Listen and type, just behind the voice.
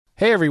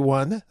Hey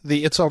everyone,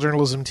 the It's All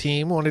Journalism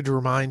team wanted to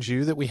remind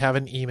you that we have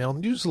an email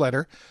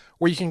newsletter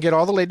where you can get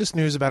all the latest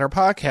news about our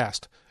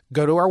podcast.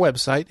 Go to our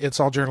website,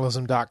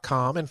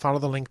 itsalljournalism.com, and follow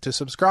the link to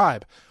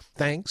subscribe.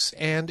 Thanks,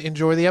 and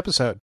enjoy the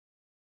episode.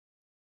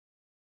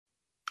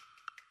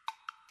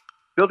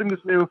 Building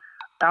this new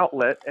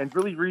outlet and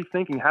really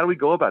rethinking, how do we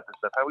go about this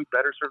stuff? How do we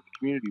better serve the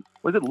community?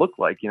 What does it look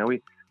like?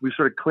 We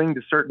sort of cling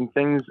to certain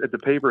things at the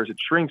paper as it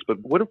shrinks, but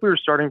what if we were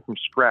starting from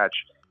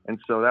scratch? And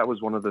so that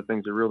was one of the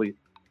things that really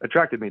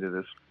attracted me to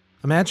this.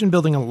 Imagine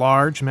building a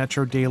large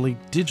Metro Daily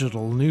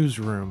digital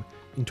newsroom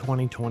in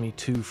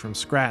 2022 from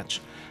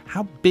scratch.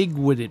 How big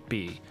would it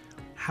be?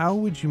 How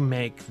would you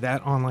make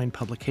that online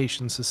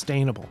publication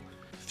sustainable?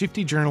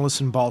 50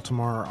 journalists in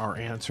Baltimore are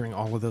answering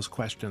all of those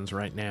questions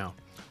right now.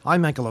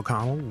 I'm Michael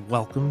O'Connell.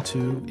 Welcome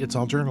to It's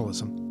All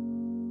Journalism.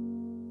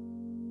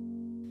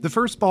 The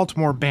first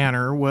Baltimore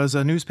Banner was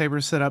a newspaper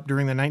set up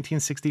during the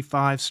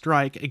 1965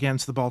 strike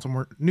against the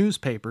Baltimore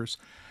newspapers.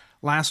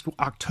 Last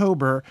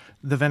October,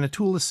 the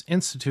Venetoulis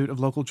Institute of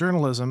Local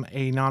Journalism,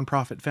 a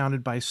nonprofit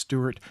founded by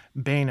Stuart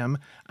Bainum,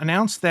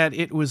 announced that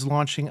it was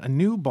launching a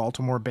new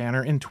Baltimore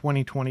Banner in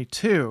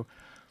 2022.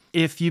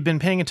 If you've been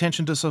paying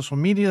attention to social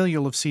media,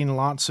 you'll have seen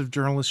lots of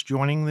journalists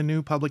joining the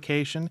new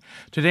publication.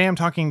 Today I'm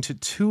talking to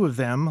two of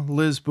them,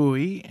 Liz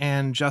Bowie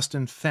and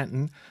Justin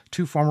Fenton,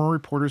 two former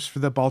reporters for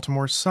the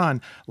Baltimore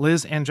Sun.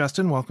 Liz and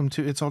Justin, welcome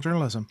to It's All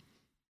Journalism.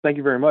 Thank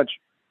you very much.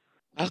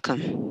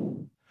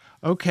 Welcome.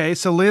 Okay,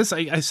 so Liz,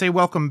 I say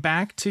welcome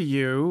back to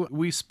you.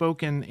 We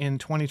spoke in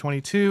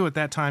 2022. At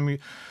that time,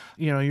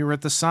 you were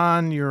at the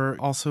Sun. You're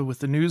also with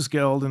the News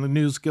Guild, and the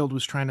News Guild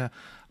was trying to,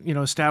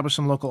 establish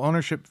some local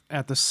ownership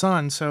at the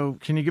Sun. So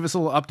can you give us a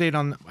little update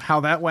on how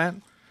that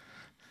went?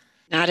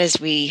 Not as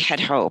we had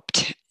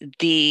hoped.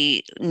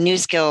 The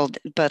News Guild,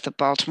 both the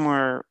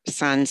Baltimore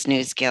Sun's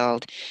News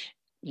Guild,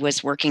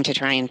 was working to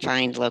try and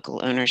find local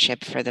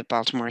ownership for the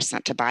Baltimore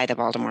Sun, to buy the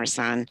Baltimore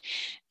Sun.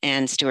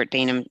 And Stuart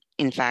Bainum,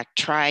 in fact,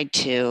 tried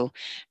to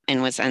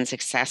and was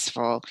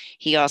unsuccessful.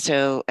 He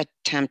also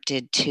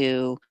attempted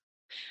to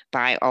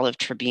buy Olive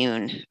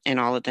Tribune and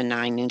all of the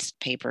 9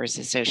 newspapers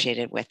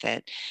associated with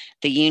it.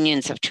 The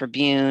unions of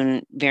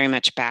Tribune very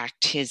much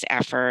backed his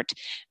effort,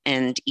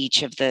 and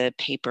each of the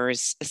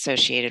papers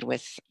associated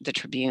with the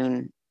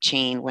Tribune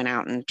chain went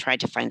out and tried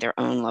to find their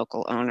own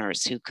local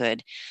owners who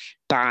could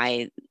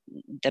buy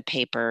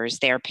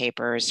their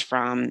papers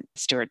from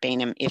Stuart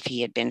Bainum if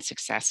he had been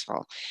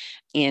successful.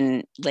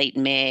 In late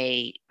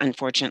May,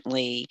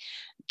 unfortunately,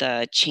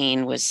 the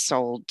chain was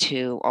sold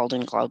to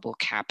Alden Global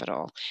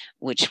Capital,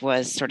 which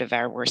was sort of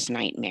our worst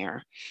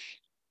nightmare.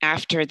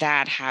 After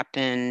that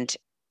happened,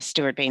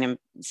 Stuart Bainum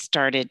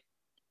started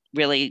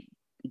really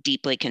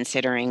deeply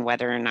considering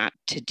whether or not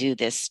to do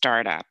this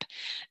startup.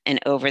 And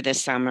over the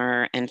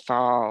summer and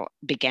fall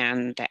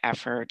began the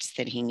efforts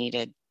that he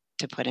needed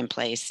to put in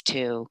place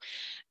to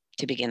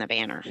begin the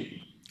banner.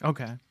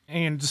 Okay.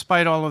 And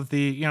despite all of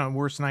the,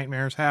 worst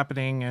nightmares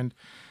happening and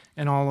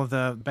all of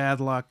the bad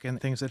luck and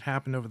things that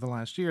happened over the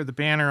last year, the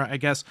banner, I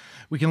guess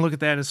we can look at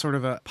that as sort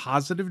of a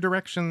positive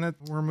direction that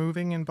we're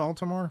moving in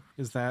Baltimore.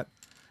 Is that?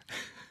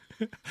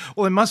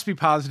 Well, it must be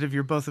positive.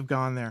 You both have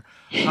gone there.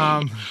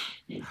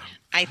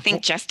 I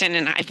think Justin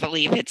and I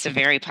believe it's a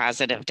very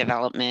positive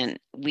development.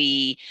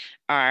 We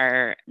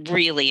are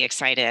really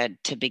excited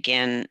to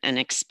begin an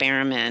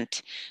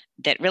experiment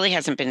that really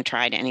hasn't been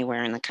tried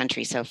anywhere in the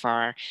country so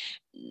far.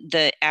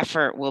 The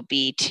effort will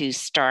be to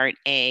start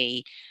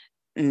a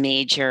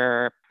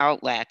major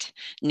outlet,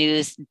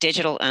 news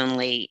digital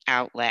only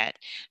outlet,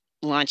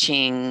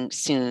 launching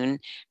soon,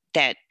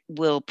 that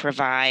will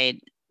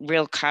provide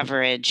real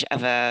coverage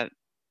of a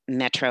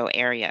metro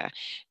area.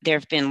 There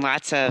have been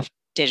lots of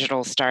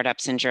digital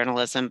startups in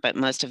journalism, but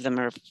most of them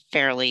are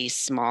fairly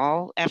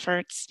small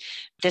efforts.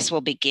 This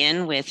will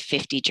begin with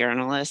 50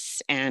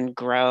 journalists and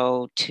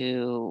grow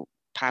to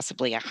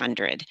possibly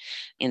 100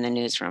 in the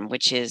newsroom,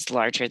 which is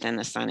larger than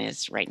the Sun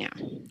is right now.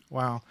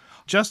 Wow.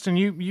 Justin,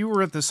 you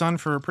were at the Sun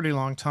for a pretty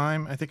long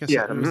time. I think was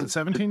it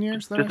 17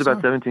 years? Just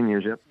about 17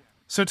 years, yep.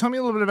 So tell me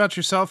a little bit about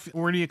yourself.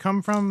 Where do you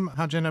come from?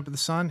 How'd you end up at the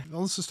Sun?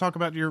 Well, let's just talk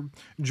about your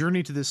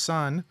journey to the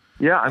Sun.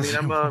 Yeah, I mean,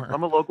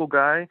 I'm a local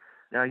guy.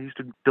 I used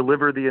to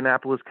deliver the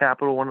Annapolis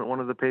Capital, one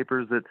of the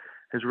papers that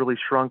has really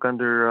shrunk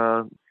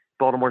under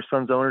Baltimore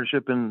Sun's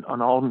ownership and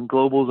on Alden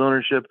Global's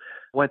ownership.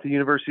 Went to the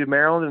University of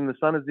Maryland, and the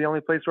Sun is the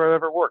only place where I've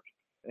ever worked.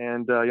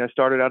 And I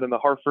started out in the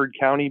Harford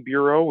County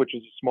Bureau, which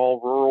is a small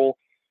rural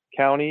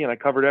county, and I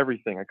covered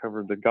everything. I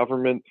covered the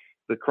government,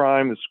 the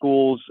crime, the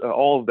schools,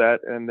 all of that.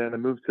 And then I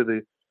moved to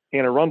the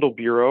Anne Arundel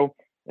Bureau,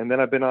 and then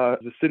I've been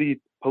the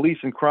city police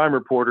and crime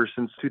reporter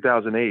since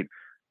 2008.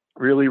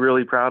 Really,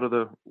 really proud of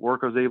the work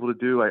I was able to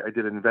do. I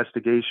did an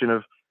investigation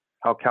of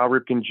how Cal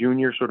Ripken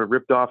Jr. sort of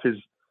ripped off his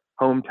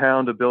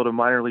hometown to build a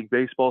minor league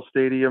baseball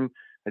stadium.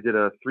 I did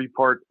a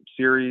 3-part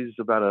series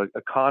about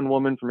a con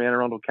woman from Anne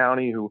Arundel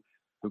County who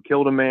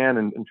killed a man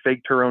and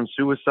faked her own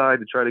suicide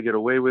to try to get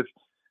away with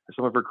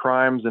some of her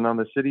crimes. And on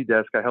the city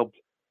desk, I helped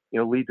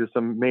lead to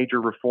some major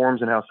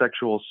reforms in how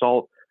sexual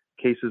assault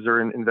cases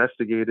are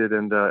investigated.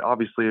 And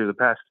obviously, the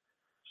past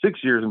 6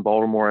 years in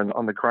Baltimore and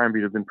on the crime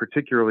beat have been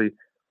particularly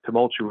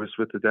tumultuous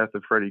with the death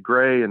of Freddie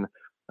Gray and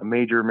a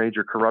major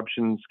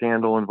corruption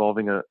scandal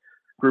involving a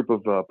group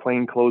of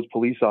plainclothes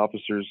police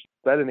officers.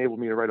 That enabled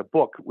me to write a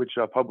book, which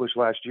I published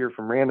last year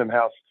from Random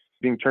House,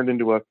 being turned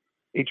into a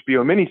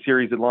HBO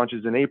miniseries that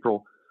launches in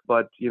April.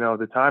 But,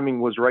 the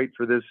timing was right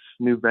for this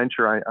new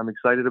venture. I'm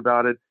excited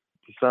about it.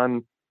 The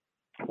Sun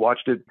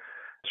watched it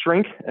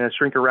shrink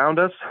around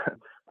us.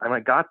 And I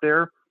got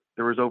there.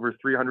 There was over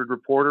 300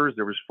 reporters.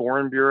 There was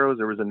foreign bureaus.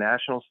 There was a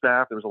national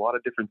staff. There was a lot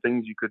of different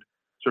things you could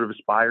sort of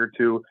aspire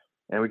to.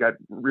 And we got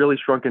really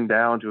shrunken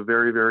down to a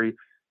very, very,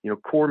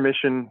 core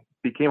mission.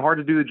 Became hard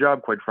to do the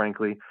job, quite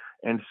frankly.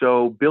 And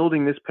so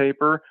building this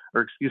paper,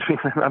 or excuse me,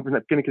 I think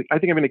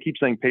I'm going to keep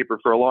saying paper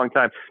for a long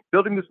time,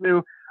 building this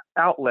new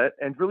outlet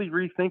and really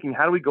rethinking,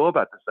 how do we go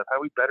about this stuff? How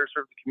do we better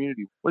serve the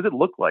community? What does it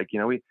look like?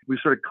 We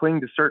sort of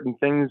cling to certain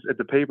things at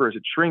the paper as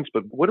it shrinks,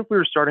 but what if we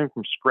were starting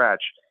from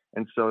scratch?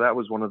 And so that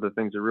was one of the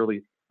things that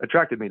really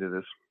attracted me to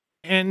this.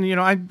 And,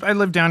 I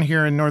live down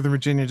here in Northern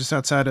Virginia, just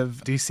outside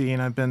of D.C.,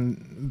 and I've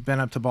been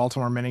up to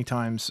Baltimore many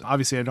times.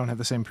 Obviously, I don't have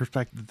the same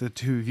perspective the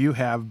two of you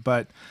have,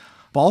 but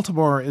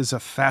Baltimore is a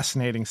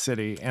fascinating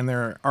city, and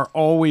there are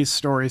always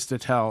stories to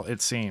tell,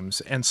 it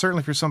seems. And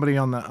certainly for somebody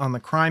on the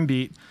crime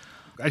beat,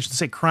 I should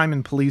say crime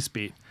and police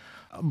beat,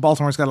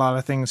 Baltimore's got a lot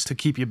of things to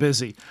keep you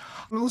busy.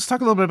 Let's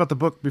talk a little bit about the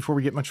book before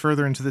we get much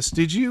further into this.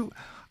 Did you,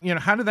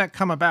 how did that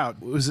come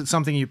about? Was it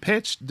something you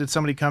pitched? Did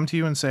somebody come to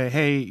you and say,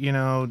 hey,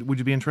 would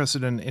you be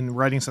interested in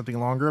writing something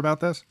longer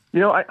about this?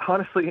 I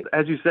honestly,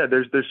 as you said,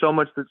 there's so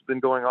much that's been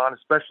going on,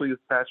 especially this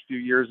past few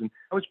years. And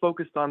I was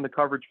focused on the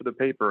coverage for the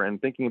paper and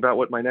thinking about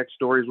what my next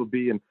stories would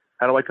be and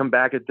how do I come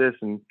back at this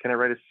and can I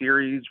write a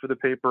series for the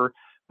paper?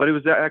 But it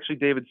was actually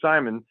David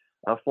Simon,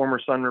 a former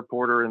Sun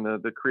reporter and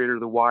the creator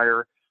of The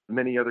Wire,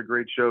 many other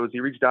great shows.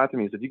 He reached out to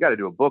me and said, you got to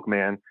do a book,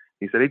 man.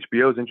 He said,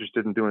 HBO is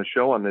interested in doing a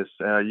show on this.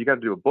 You got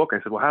to do a book. I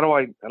said, well, how do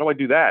I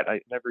do that? I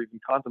never even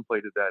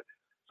contemplated that.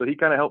 So he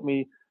kind of helped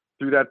me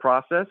through that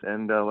process.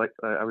 And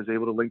I was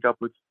able to link up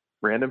with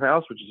Random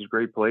House, which is a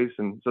great place.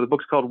 And so the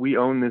book's called We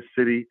Own This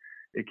City.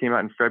 It came out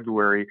in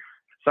February.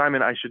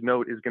 Simon, I should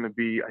note, is going to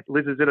be,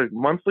 Liz, is it a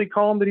monthly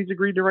column that he's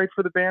agreed to write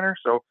for the Banner?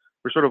 So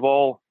we're sort of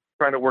all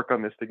trying to work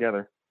on this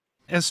together.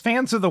 As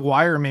fans of The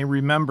Wire may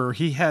remember,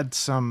 he had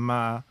some,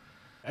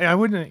 I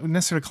wouldn't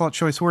necessarily call it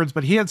choice words,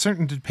 but he had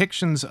certain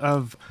depictions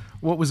of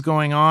what was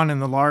going on in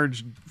the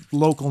large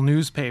local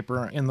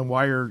newspaper in the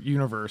Wire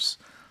universe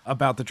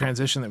about the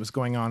transition that was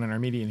going on in our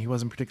media, and he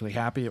wasn't particularly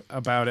happy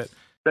about it.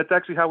 That's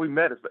actually how we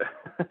met.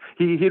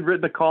 He had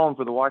written a column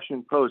for the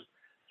Washington Post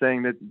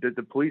saying that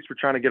the police were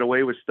trying to get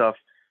away with stuff,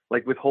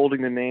 like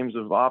withholding the names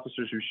of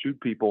officers who shoot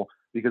people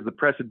because the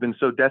press had been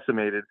so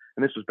decimated.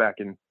 And this was back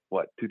in,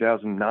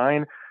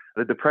 2009?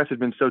 That the press had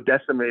been so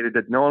decimated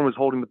that no one was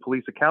holding the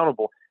police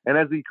accountable. And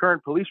as the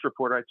current police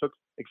reporter, I took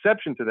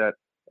exception to that.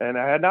 And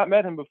I had not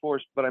met him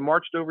before, but I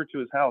marched over to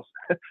his house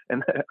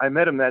and I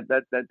met him that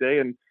day.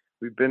 And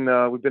we've been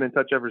in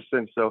touch ever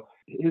since. So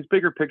his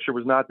bigger picture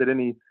was not that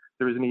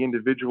there was any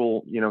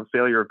individual,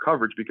 failure of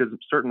coverage, because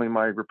certainly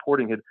my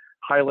reporting had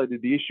highlighted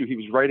the issue he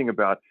was writing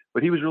about.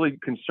 But he was really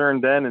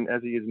concerned then, and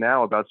as he is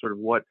now, about sort of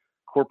what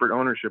corporate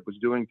ownership was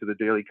doing to the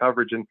daily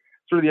coverage and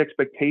sort of the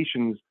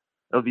expectations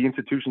of the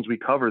institutions we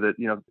cover that,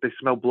 they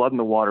smell blood in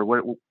the water. What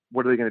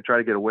are they going to try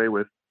to get away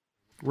with?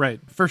 Right,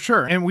 for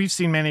sure. And we've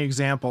seen many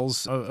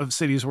examples of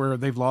cities where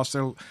they've lost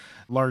their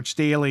large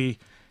daily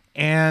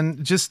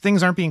and just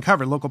things aren't being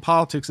covered. Local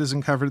politics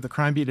isn't covered. The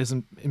crime beat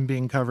isn't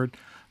being covered.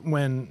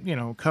 When,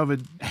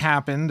 COVID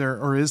happened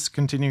or is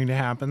continuing to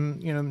happen,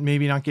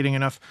 maybe not getting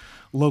enough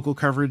local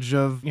coverage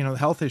of,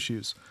 health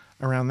issues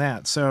around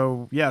that.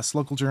 So yes,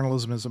 local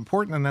journalism is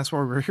important, and that's why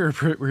we're here.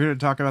 We're here to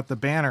talk about the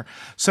Banner.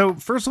 So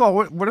first of all,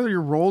 what are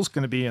your roles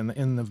going to be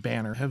in the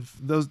Banner? Have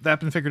that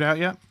been figured out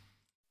yet?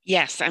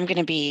 Yes, I'm going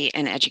to be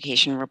an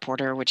education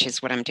reporter, which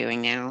is what I'm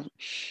doing now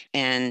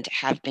and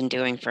have been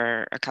doing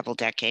for a couple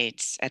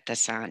decades at the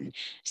Sun.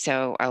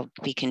 So I'll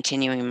be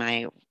continuing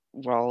my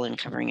role in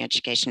covering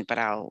education, but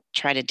I'll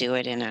try to do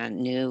it in a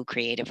new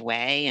creative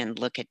way and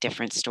look at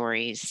different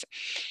stories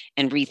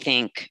and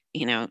rethink,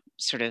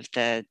 sort of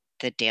the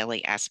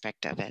daily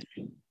aspect of it.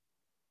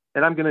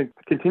 And I'm going to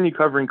continue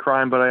covering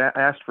crime, but I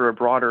asked for a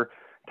broader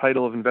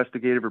title of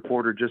investigative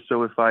reporter, just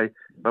so if I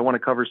want to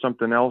cover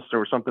something else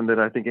or something that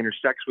I think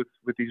intersects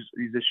with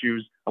these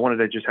issues, I wanted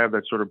to just have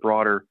that sort of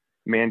broader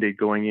mandate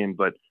going in.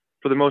 But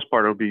for the most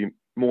part, it'll be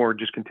more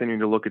just continuing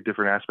to look at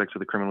different aspects of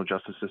the criminal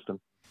justice system.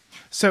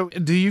 So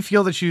do you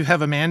feel that you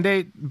have a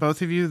mandate,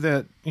 both of you,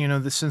 that,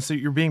 since that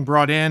you're being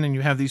brought in and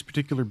you have these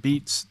particular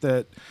beats,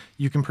 that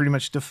you can pretty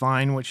much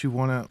define what you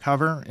want to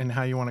cover and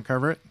how you want to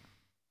cover it?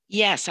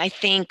 Yes, I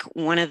think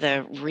one of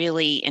the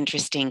really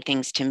interesting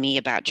things to me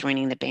about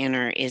joining the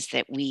Banner is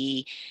that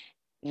we,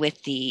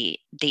 with the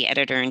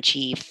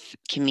editor-in-chief,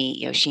 Kimi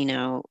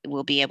Yoshino,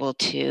 will be able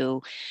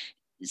to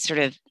sort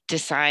of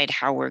decide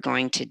how we're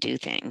going to do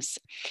things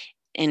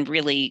and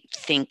really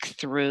think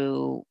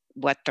through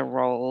what the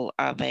role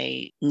of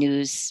a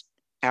news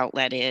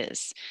outlet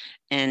is,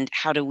 and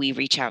how do we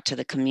reach out to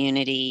the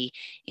community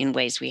in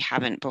ways we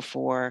haven't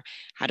before?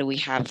 How do we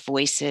have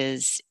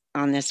voices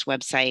on this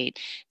website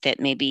that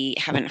maybe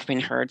haven't been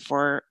heard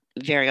for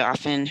very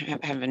often,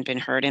 haven't been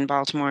heard in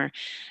Baltimore?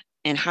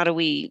 And how do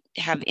we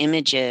have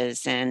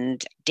images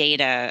and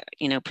data,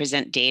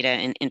 present data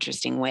in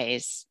interesting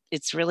ways?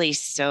 It's really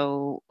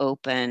so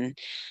open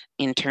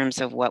in terms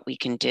of what we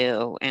can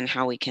do and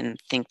how we can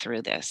think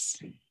through this.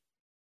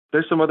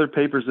 There's some other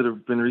papers that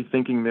have been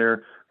rethinking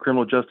their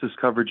criminal justice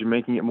coverage and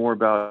making it more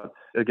about,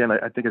 again,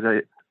 I think as I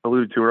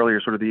alluded to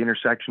earlier, sort of the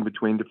intersection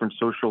between different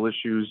social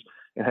issues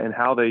and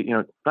how they,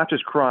 not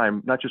just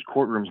crime, not just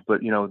courtrooms,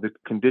 but, the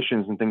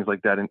conditions and things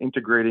like that, and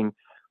integrating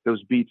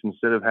those beats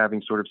instead of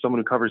having sort of someone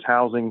who covers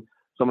housing,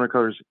 someone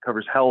who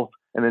covers health,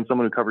 and then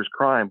someone who covers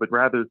crime, but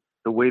rather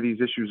the way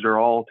these issues are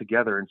all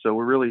together. And so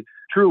we're really,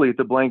 truly, it's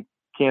a blank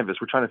canvas.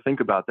 We're trying to think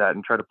about that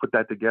and try to put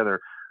that together.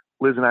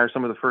 Liz and I are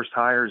some of the first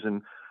hires,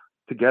 and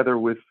together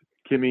with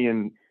Kimmy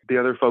and the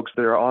other folks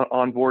that are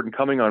on board and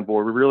coming on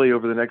board, we're really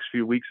over the next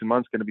few weeks and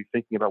months going to be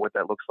thinking about what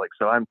that looks like.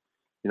 So I'm,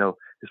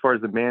 as far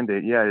as the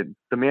mandate,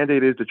 the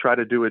mandate is to try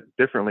to do it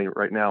differently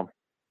right now.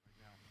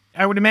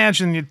 I would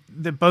imagine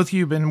that both of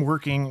you have been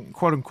working,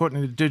 quote unquote,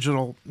 in a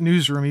digital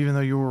newsroom, even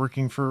though you were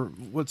working for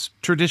what's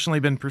traditionally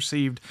been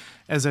perceived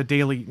as a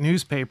daily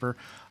newspaper.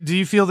 Do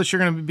you feel that you're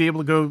going to be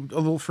able to go a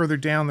little further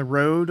down the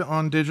road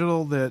on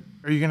digital? That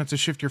are you going to have to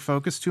shift your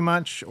focus too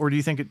much, or do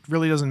you think it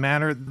really doesn't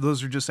matter?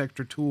 Those are just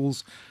extra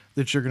tools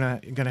that you're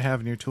going to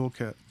have in your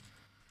toolkit.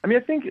 I mean,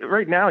 I think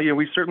right now,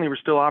 we're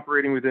still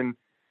operating within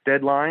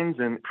deadlines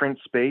and print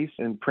space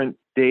and print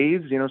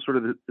days. Sort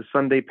of the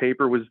Sunday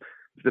paper was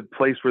the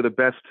place where the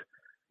best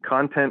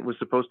content was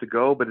supposed to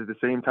go, but at the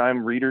same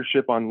time,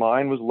 readership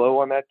online was low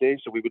on that day.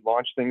 So we would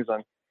launch things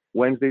on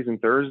Wednesdays and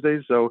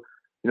Thursdays. So,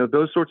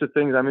 those sorts of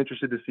things, I'm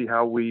interested to see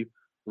how we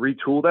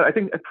retool that. I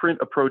think a print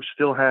approach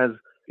still has,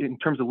 in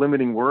terms of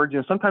limiting words,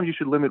 sometimes you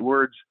should limit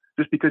words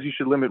just because you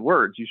should limit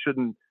words. You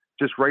shouldn't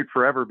just write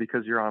forever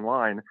because you're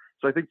online.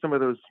 So I think some of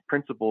those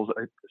principles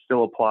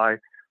still apply.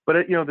 But,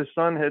 the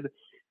Sun had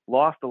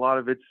lost a lot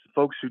of its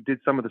folks who did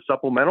some of the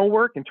supplemental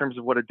work in terms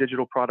of what a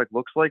digital product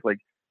looks like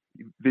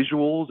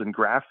visuals and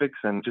graphics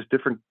and just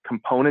different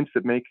components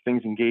that make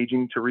things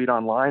engaging to read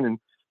online. And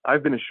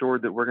I've been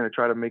assured that we're going to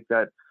try to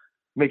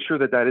make sure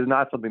that is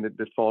not something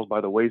that falls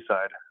by the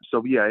wayside.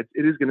 So it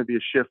is going to be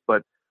a shift,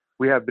 but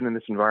we have been in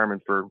this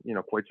environment for,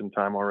 quite some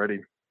time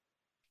already.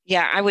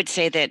 Yeah, I would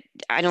say that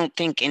I don't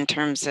think in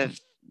terms of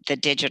the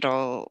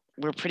digital,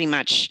 we're pretty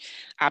much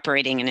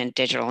operating in a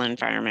digital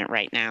environment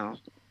right now.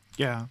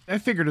 Yeah, I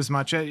figured as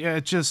much.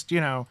 It just,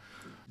 now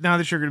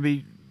that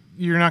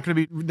you're not going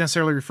to be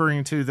necessarily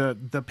referring to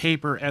the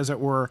paper, as it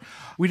were.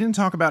 We didn't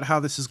talk about how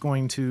this is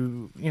going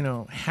to,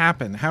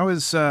 happen. How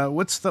is,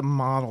 what's the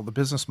model, the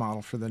business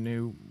model for the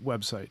new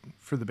website,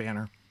 for the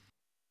banner?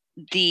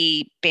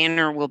 The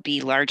banner will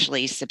be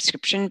largely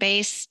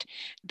subscription-based,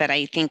 but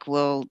I think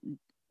we'll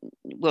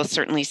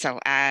certainly sell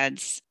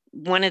ads.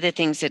 One of the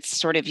things that's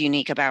sort of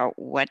unique about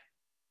what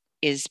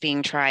is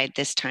being tried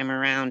this time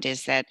around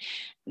is that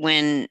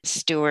when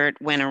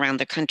Stuart went around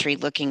the country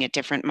looking at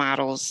different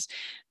models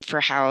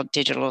for how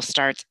digital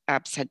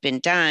startups had been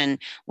done,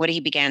 what he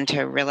began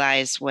to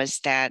realize was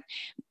that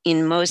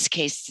in most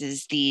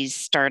cases, these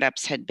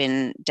startups had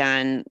been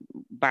done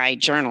by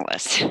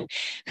journalists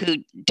who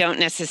don't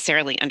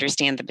necessarily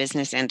understand the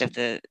business end of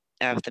the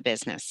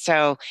business.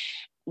 So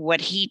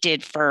what he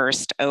did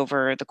first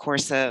over the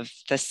course of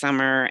the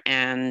summer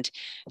and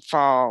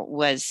fall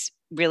was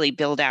really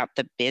build out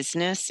the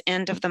business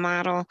end of the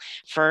model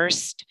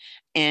first.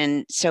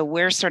 And so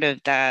we're sort of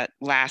the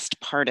last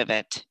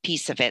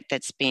piece of it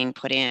that's being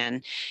put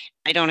in.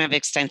 I don't have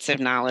extensive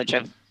knowledge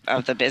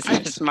of the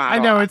business model.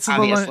 I know it's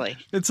obviously.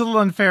 It's a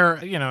little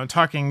unfair,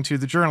 talking to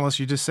the journalists.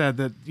 You just said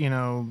that,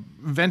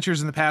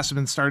 ventures in the past have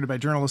been started by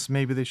journalists.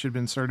 Maybe they should have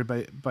been started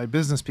by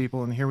business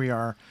people. And here we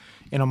are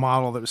in a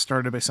model that was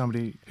started by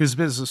somebody whose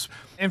business.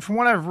 And from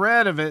what I've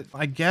read of it,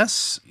 I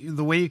guess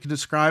the way you could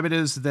describe it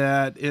is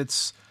that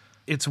it's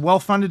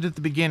well-funded at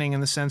the beginning in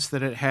the sense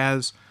that it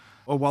has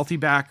a wealthy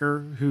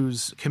backer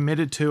who's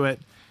committed to,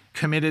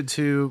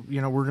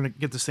 we're going to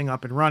get this thing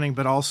up and running,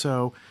 but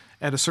also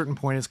at a certain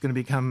point, it's going to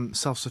become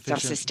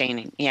self-sufficient.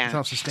 Self-sustaining,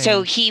 yeah.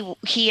 So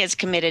he has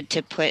committed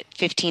to put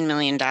 $15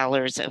 million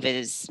of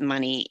his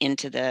money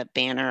into the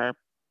banner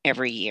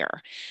every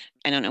year.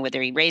 I don't know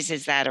whether he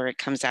raises that or it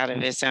comes out of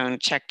his own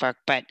checkbook,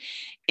 but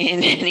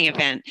in any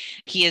event,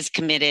 he is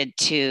committed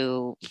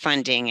to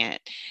funding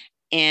it.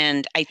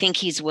 And I think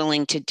he's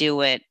willing to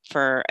do it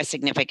for a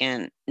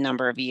significant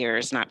number of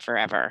years, not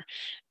forever,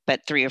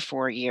 but 3 or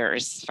 4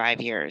 years, 5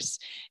 years.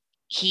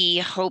 He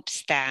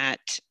hopes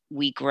that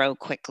we grow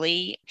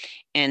quickly,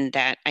 and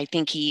that I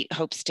think he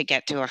hopes to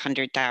get to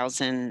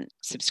 100,000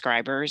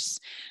 subscribers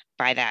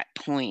by that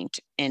point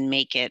and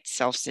make it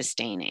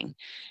self-sustaining.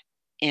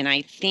 And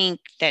I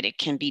think that it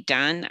can be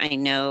done. I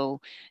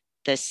know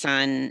the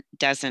Sun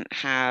doesn't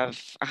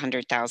have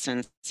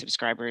 100,000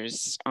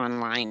 subscribers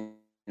online,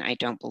 I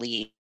don't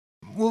believe.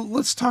 Well,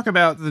 let's talk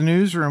about the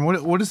newsroom.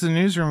 What is the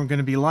newsroom going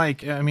to be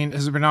like? I mean,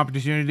 has there been an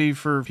opportunity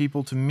for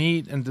people to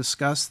meet and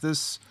discuss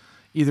this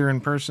either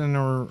in person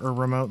or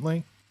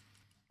remotely?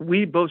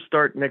 We both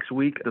start next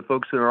week. The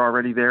folks that are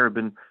already there have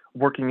been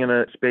working in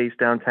a space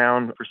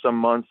downtown for some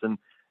months, and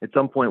at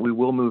some point we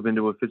will move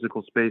into a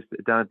physical space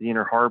down at the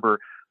Inner Harbor.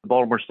 The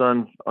Baltimore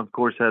Sun, of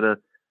course, had a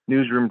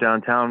newsroom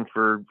downtown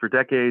for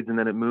decades, and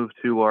then it moved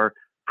to our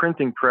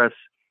printing press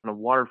in a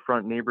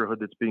waterfront neighborhood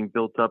that's being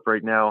built up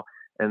right now.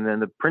 And then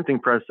the printing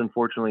press,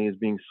 unfortunately, is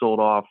being sold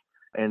off.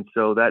 And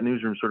so that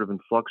newsroom is sort of in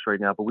flux right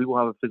now, but we will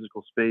have a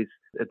physical space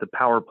at the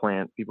power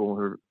plant. People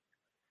who are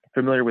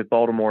familiar with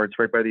Baltimore, it's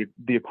right by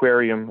the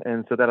aquarium.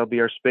 And so that'll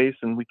be our space.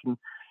 And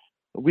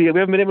we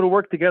haven't been able to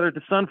work together at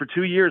the Sun for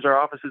 2 years. Our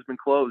office has been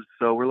closed.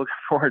 So we're looking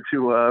forward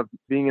to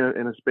being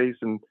in a space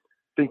and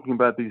thinking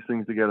about these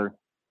things together.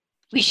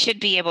 We should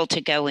be able to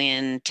go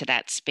into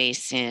that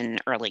space in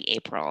early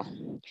April,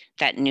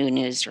 that new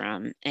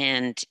newsroom.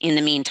 And in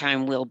the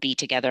meantime, we'll be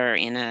together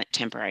in a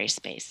temporary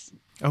space.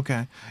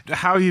 Okay.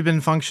 How have you been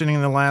functioning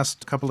in the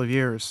last couple of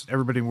years?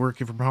 Everybody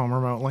working from home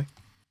remotely?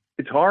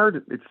 It's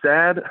hard. It's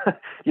sad.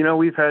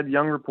 We've had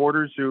young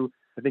reporters who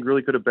I think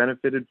really could have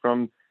benefited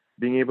from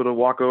being able to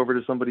walk over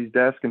to somebody's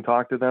desk and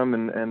talk to them.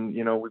 And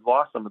we've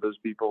lost some of those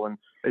people. And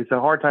it's a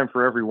hard time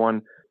for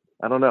everyone.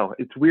 I don't know.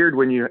 It's weird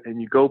when you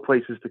go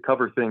places to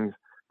cover things,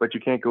 but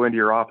you can't go into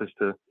your office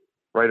to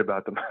write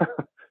about them.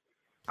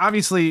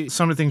 Obviously,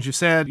 some of the things you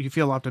said, you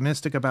feel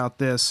optimistic about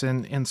this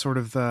and sort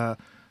of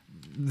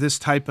this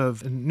type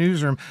of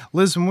newsroom.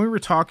 Liz, when we were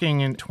talking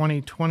in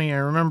 2020, I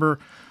remember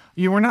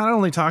you were not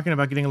only talking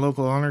about getting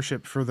local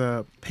ownership for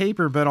the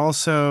paper, but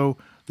also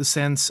the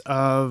sense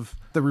of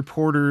the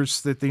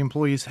reporters, that the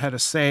employees had a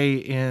say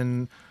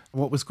in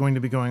what was going to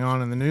be going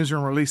on in the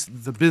newsroom, or at least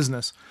the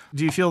business.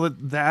 Do you feel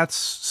that that's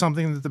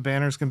something that the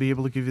Banner's going to be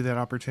able to give you that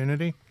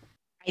opportunity?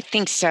 I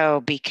think so,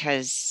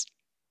 because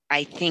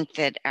I think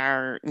that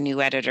our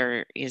new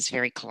editor is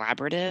very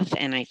collaborative,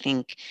 and I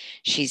think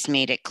she's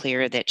made it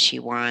clear that she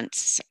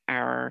wants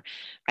our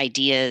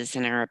ideas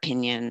and our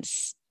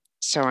opinions.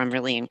 So I'm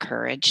really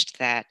encouraged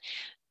that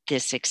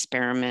this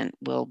experiment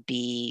will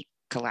be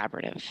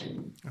collaborative.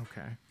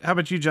 Okay. How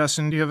about you,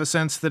 Justin? Do you have a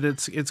sense that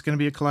it's going to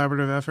be a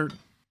collaborative effort?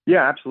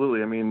 Yeah,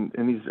 absolutely. I mean,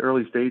 in these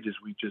early stages,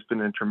 we've just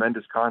been in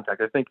tremendous contact.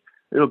 I think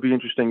it'll be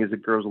interesting as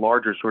it grows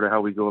larger, sort of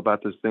how we go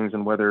about those things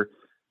and whether,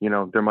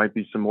 there might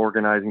be some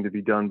organizing to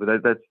be done,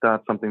 but that's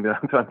not something that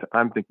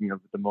I'm thinking of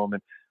at the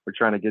moment. We're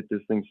trying to get this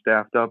thing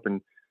staffed up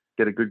and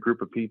get a good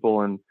group of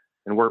people and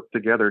work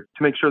together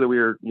to make sure that we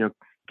are,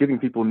 giving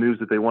people news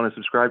that they want to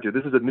subscribe to.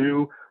 This is a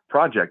new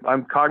project.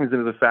 I'm cognizant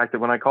of the fact that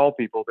when I call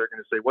people, they're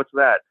going to say, "What's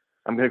that?"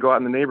 I'm going to go out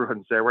in the neighborhood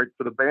and say, "I write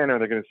for the Banner."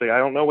 They're going to say, "I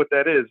don't know what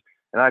that is."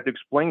 And I have to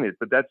explain it,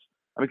 but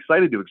I'm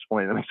excited to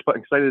explain it. I'm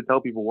excited to tell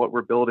people what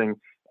we're building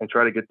and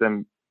try to get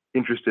them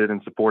interested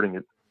in supporting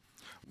it.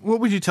 What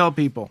would you tell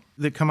people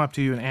that come up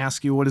to you and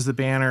ask you, what is the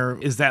Banner?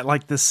 Is that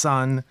like the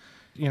Sun?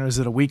 Is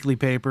it a weekly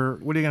paper?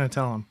 What are you going to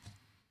tell them?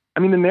 I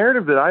mean, the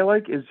narrative that I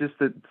like is just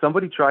that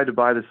somebody tried to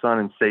buy the Sun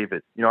and save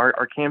it.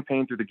 Our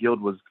campaign through the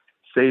Guild was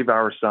Save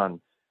Our Sun,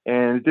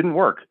 and it didn't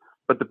work.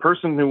 But the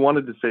person who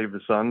wanted to save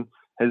the Sun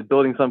is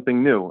building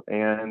something new.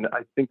 And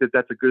I think that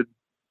that's a good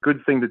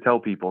thing to tell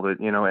people that,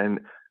 and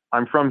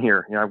I'm from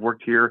here. I've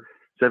worked here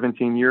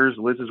 17 years.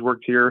 Liz has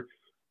worked here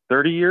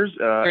 30 years.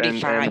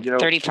 35.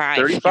 35.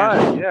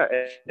 35. Yeah.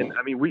 And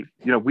I mean,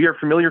 we are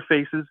familiar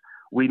faces.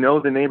 We know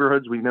the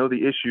neighborhoods. We know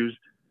the issues.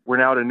 We're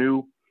now at a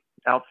new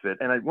outfit.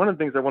 And one of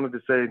the things I wanted to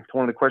say to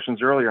one of the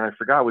questions earlier, and I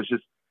forgot, was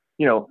just,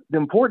 the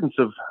importance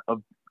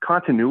of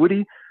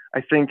continuity. I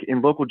think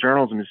in local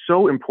journalism is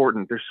so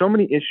important. There's so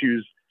many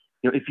issues.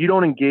 If you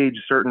don't engage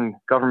certain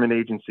government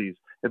agencies,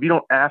 if you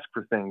don't ask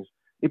for things,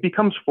 it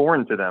becomes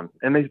foreign to them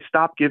and they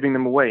stop giving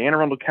them away. Anne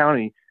Arundel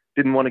County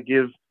didn't want to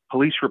give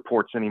police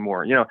reports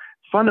anymore.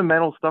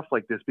 Fundamental stuff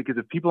like this, because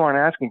if people aren't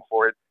asking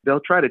for it, they'll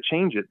try to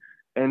change it.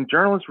 And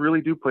journalists really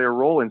do play a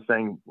role in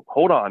saying,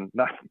 hold on,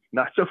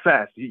 not so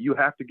fast. You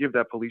have to give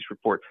that police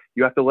report.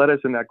 You have to let us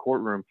in that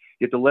courtroom.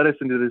 You have to let us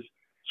into this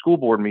school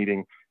board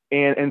meeting.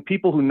 And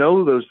people who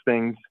know those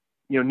things,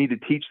 need to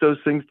teach those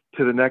things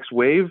to the next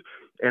wave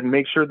and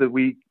make sure that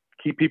we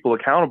keep people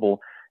accountable.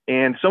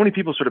 And so many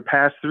people sort of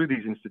pass through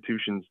these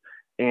institutions.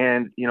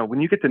 And, when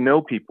you get to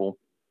know people,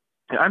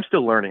 I'm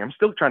still learning. I'm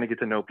still trying to get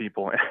to know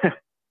people.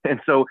 And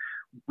so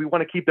we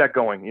want to keep that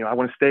going. I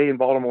want to stay in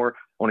Baltimore.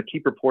 I want to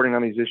keep reporting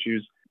on these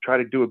issues, try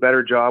to do a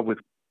better job with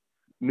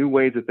new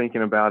ways of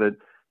thinking about it.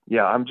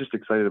 Yeah, I'm just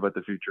excited about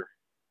the future.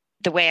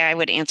 The way I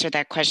would answer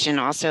that question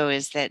also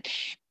is that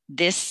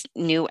this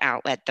new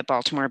outlet, the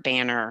Baltimore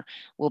Banner,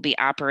 will be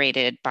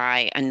operated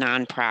by a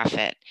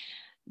nonprofit,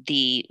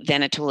 the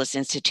Venetoulis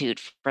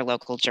Institute for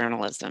Local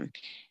Journalism.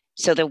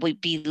 So there will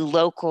be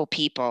local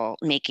people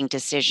making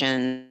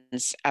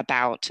decisions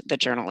about the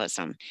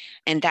journalism.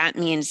 And that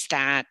means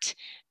that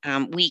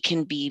we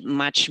can be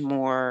much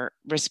more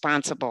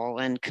responsible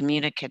and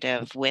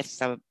communicative with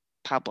the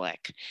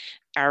public.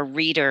 Our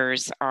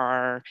readers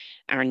are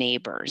our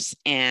neighbors,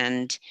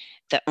 and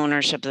the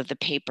ownership of the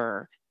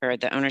paper or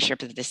the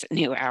ownership of this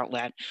new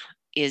outlet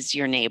is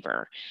your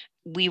neighbor.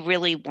 We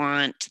really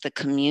want the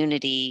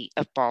community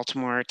of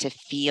Baltimore to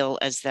feel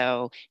as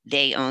though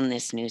they own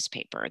this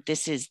newspaper.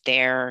 This is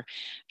their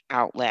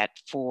outlet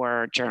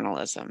for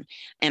journalism.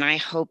 And I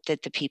hope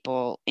that the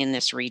people in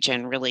this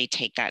region really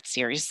take that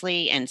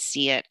seriously and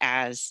see it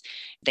as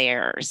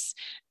theirs.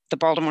 The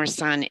Baltimore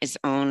Sun is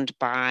owned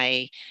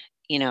by,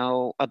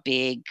 a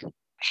big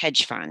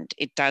hedge fund.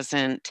 It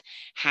doesn't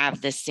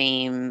have the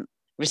same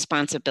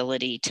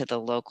responsibility to the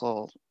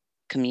local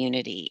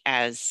community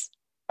as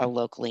a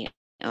locally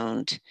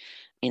owned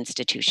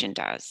institution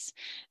does.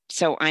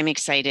 So I'm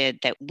excited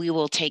that we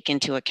will take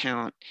into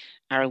account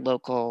our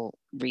local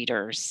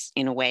readers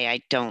in a way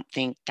I don't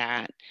think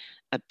that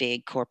a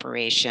big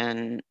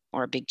corporation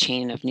or a big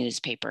chain of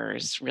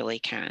newspapers really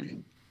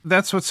can.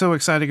 That's what's so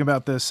exciting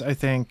about this. I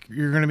think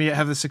you're going to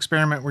have this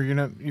experiment where you're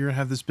going to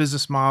have this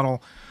business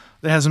model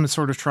that hasn't been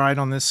sort of tried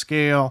on this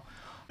scale.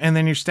 And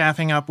then you're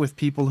staffing up with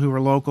people who are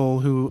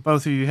local, who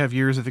both of you have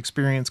years of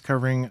experience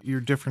covering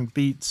your different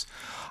beats.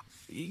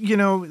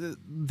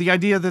 The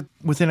idea that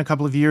within a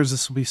couple of years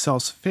this will be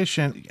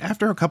self-sufficient,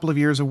 after a couple of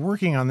years of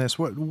working on this,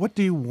 what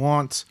do you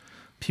want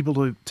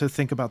people to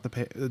think about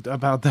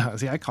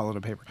I call it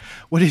a paper.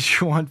 What did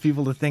you want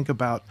people to think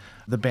about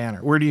the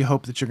banner? Where do you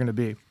hope that you're going to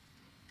be?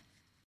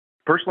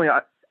 Personally,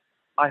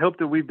 I hope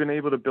that we've been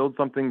able to build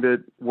something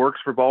that works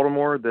for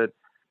Baltimore, that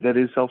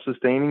is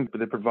self-sustaining, but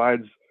that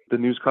provides the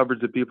news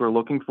coverage that people are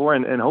looking for,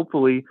 and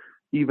hopefully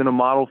even a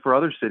model for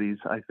other cities.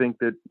 I think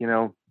that,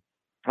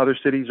 other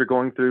cities are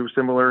going through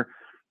similar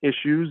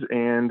issues,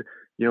 and,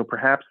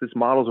 perhaps this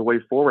model is a way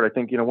forward. I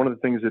think, one of the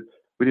things that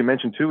we didn't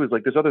mention too is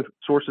like there's other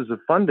sources of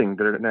funding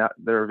that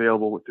are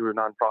available through a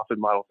nonprofit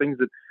model, things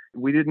that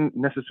we didn't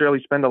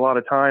necessarily spend a lot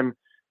of time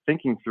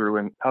thinking through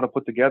and how to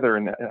put together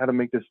and how to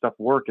make this stuff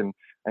work. And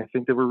I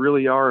think that we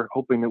really are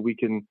hoping that we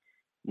can,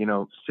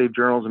 save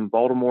journalism in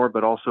Baltimore,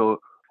 but also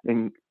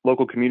in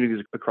local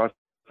communities across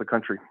the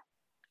country.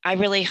 I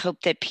really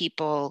hope that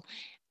people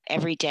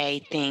every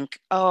day think,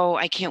 oh,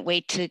 I can't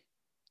wait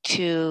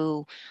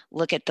to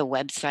look at the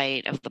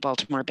website of the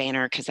Baltimore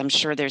Banner, because I'm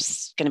sure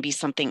there's going to be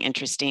something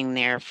interesting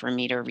there for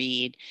me to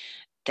read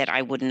that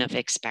I wouldn't have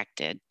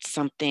expected,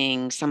 some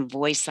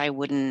voice I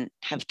wouldn't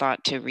have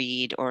thought to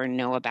read or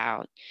know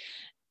about.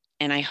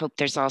 And I hope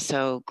there's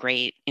also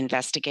great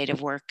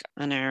investigative work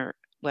on our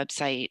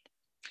website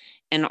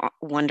and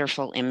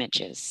wonderful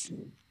images.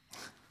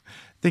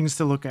 Things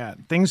to look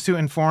at, things to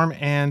inform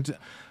and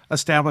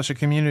establish a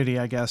community,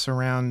 I guess,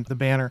 around the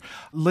banner.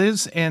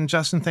 Liz and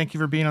Justin, thank you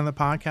for being on the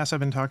podcast. I've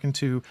been talking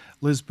to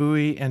Liz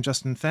Bowie and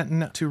Justin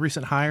Fenton, two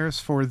recent hires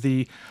for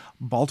the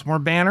Baltimore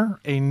Banner,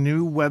 a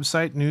new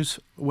news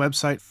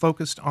website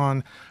focused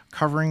on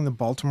covering the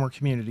Baltimore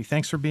community.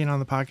 Thanks for being on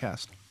the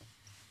podcast.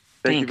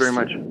 Thank you very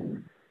much.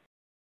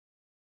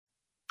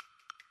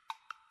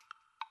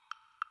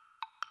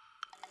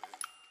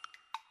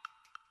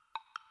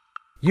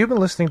 You've been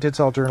listening to It's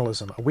All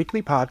Journalism, a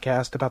weekly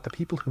podcast about the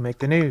people who make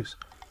the news.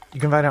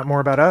 You can find out more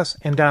about us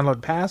and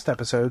download past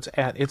episodes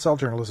at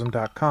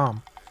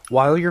itsalljournalism.com.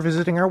 While you're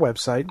visiting our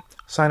website,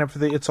 sign up for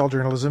the It's All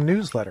Journalism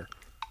newsletter.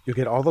 You'll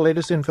get all the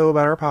latest info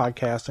about our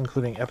podcast,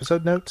 including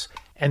episode notes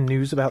and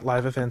news about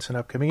live events and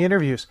upcoming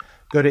interviews.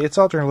 Go to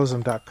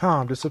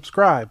itsalljournalism.com to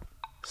subscribe.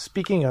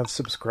 Speaking of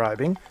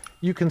subscribing,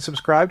 you can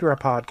subscribe to our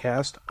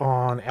podcast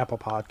on Apple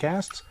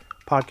Podcasts,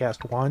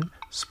 Podcast One,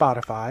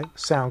 Spotify,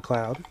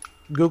 SoundCloud,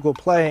 Google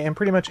Play, and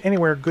pretty much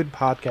anywhere good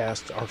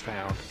podcasts are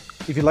found.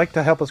 If you'd like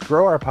to help us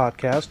grow our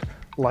podcast,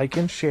 like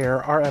and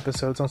share our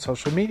episodes on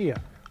social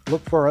media.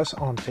 Look for us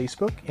on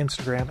Facebook,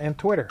 Instagram, and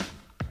Twitter.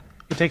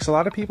 It takes a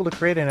lot of people to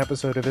create an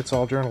episode of It's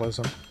All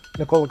Journalism.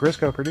 Nicola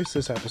Grisco produced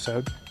this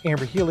episode,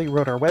 Amber Healy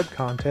wrote our web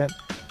content,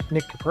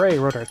 Nick Dupre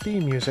wrote our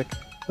theme music,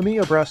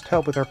 Emilio Brust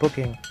helped with our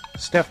booking,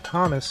 Steph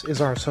Thomas is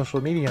our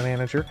social media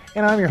manager,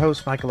 and I'm your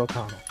host, Michael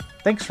O'Connell.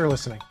 Thanks for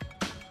listening.